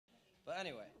But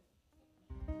anyway.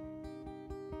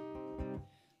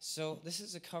 So this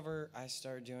is a cover I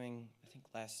started doing, I think,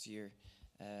 last year.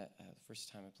 The first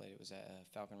time I played it was at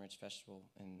Falcon Ridge Festival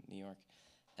in New York.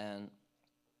 And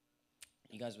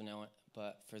you guys would know it.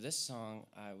 But for this song,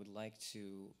 I would like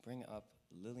to bring up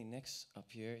Lily Nix up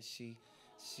here. Is she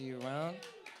around?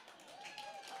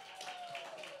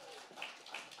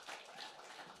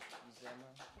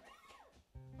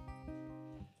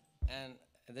 And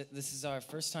this is our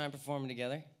first time performing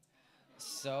together,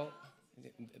 so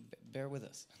bear with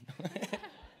us. Let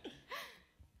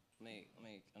me,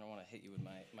 I don't want to hit you with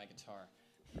my guitar.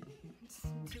 Just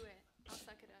do it. I'll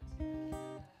suck it up.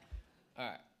 All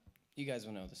right, you guys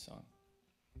will know this song.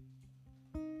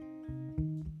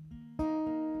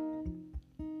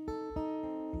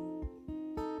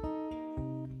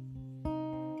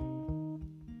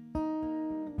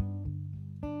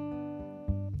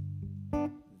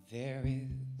 There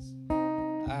is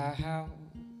a house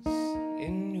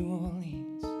in New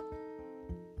Orleans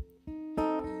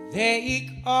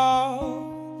they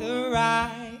call the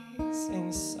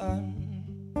rising sun,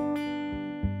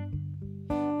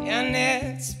 and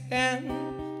it's been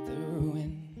the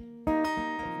ruin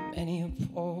of many a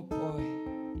poor boy.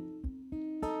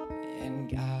 And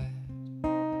God,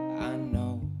 I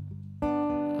know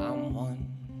I'm one.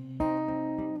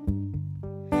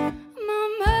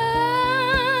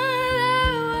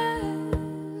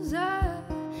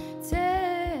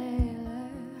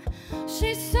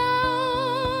 She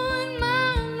sewed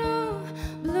my new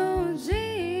blue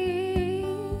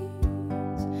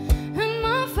jeans, and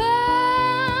my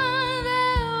father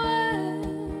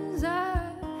was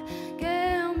a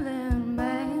gambling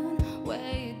man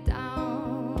way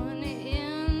down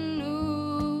in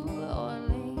New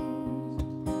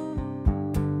Orleans.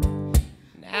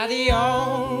 Now the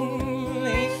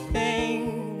only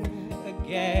thing a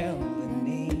gambler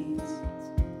needs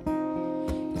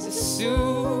is a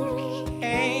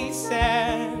suitcase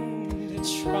and a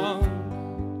trunk,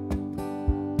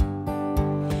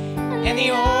 and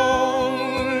the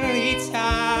only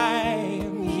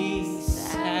time he's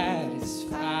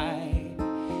satisfied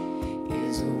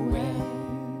is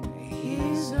when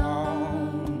he's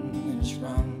on the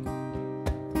drunk.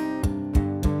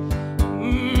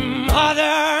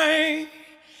 Mother,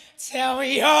 tell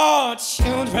your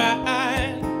children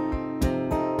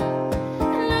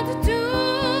Not to do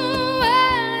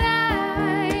what I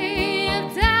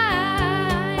have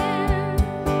done.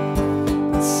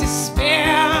 to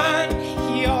spend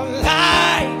your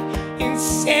life in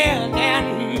sin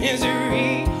and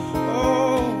misery.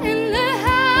 Oh, In the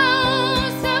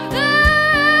house of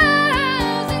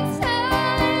thousand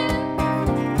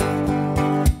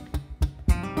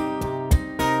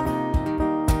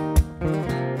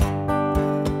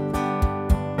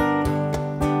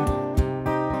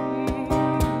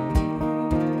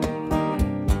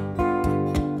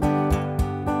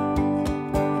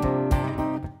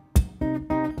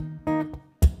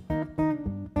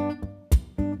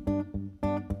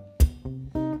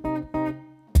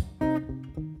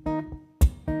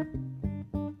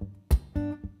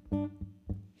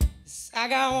I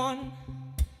got one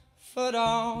foot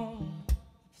on the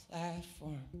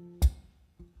platform,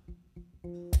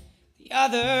 the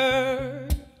other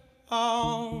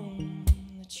on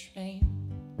the train.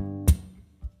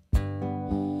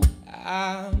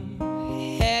 I'm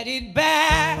headed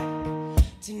back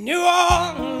to New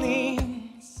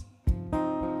Orleans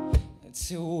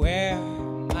to wear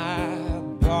my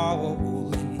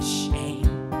ball and chain.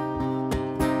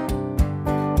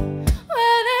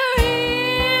 Well, there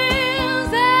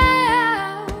is a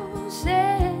house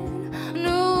in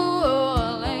New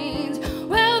Orleans.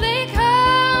 Well, they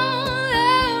call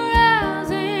the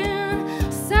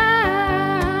rising sun,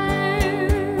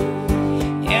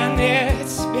 And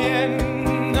it's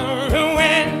been the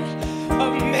ruin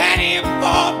of many a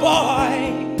poor boy.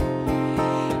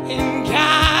 And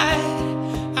God,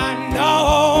 I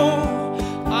know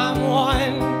I'm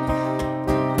one.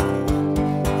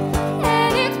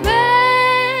 and it's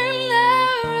been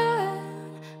the ruin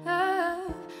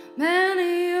of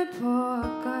many a poor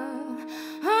girl.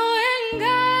 Oh, and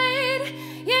God,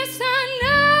 yes, I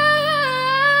know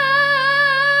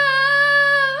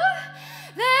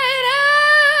that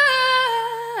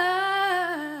I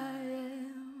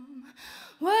am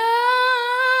one.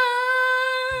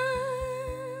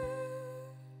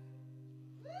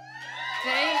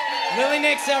 Lily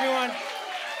Nix, everyone.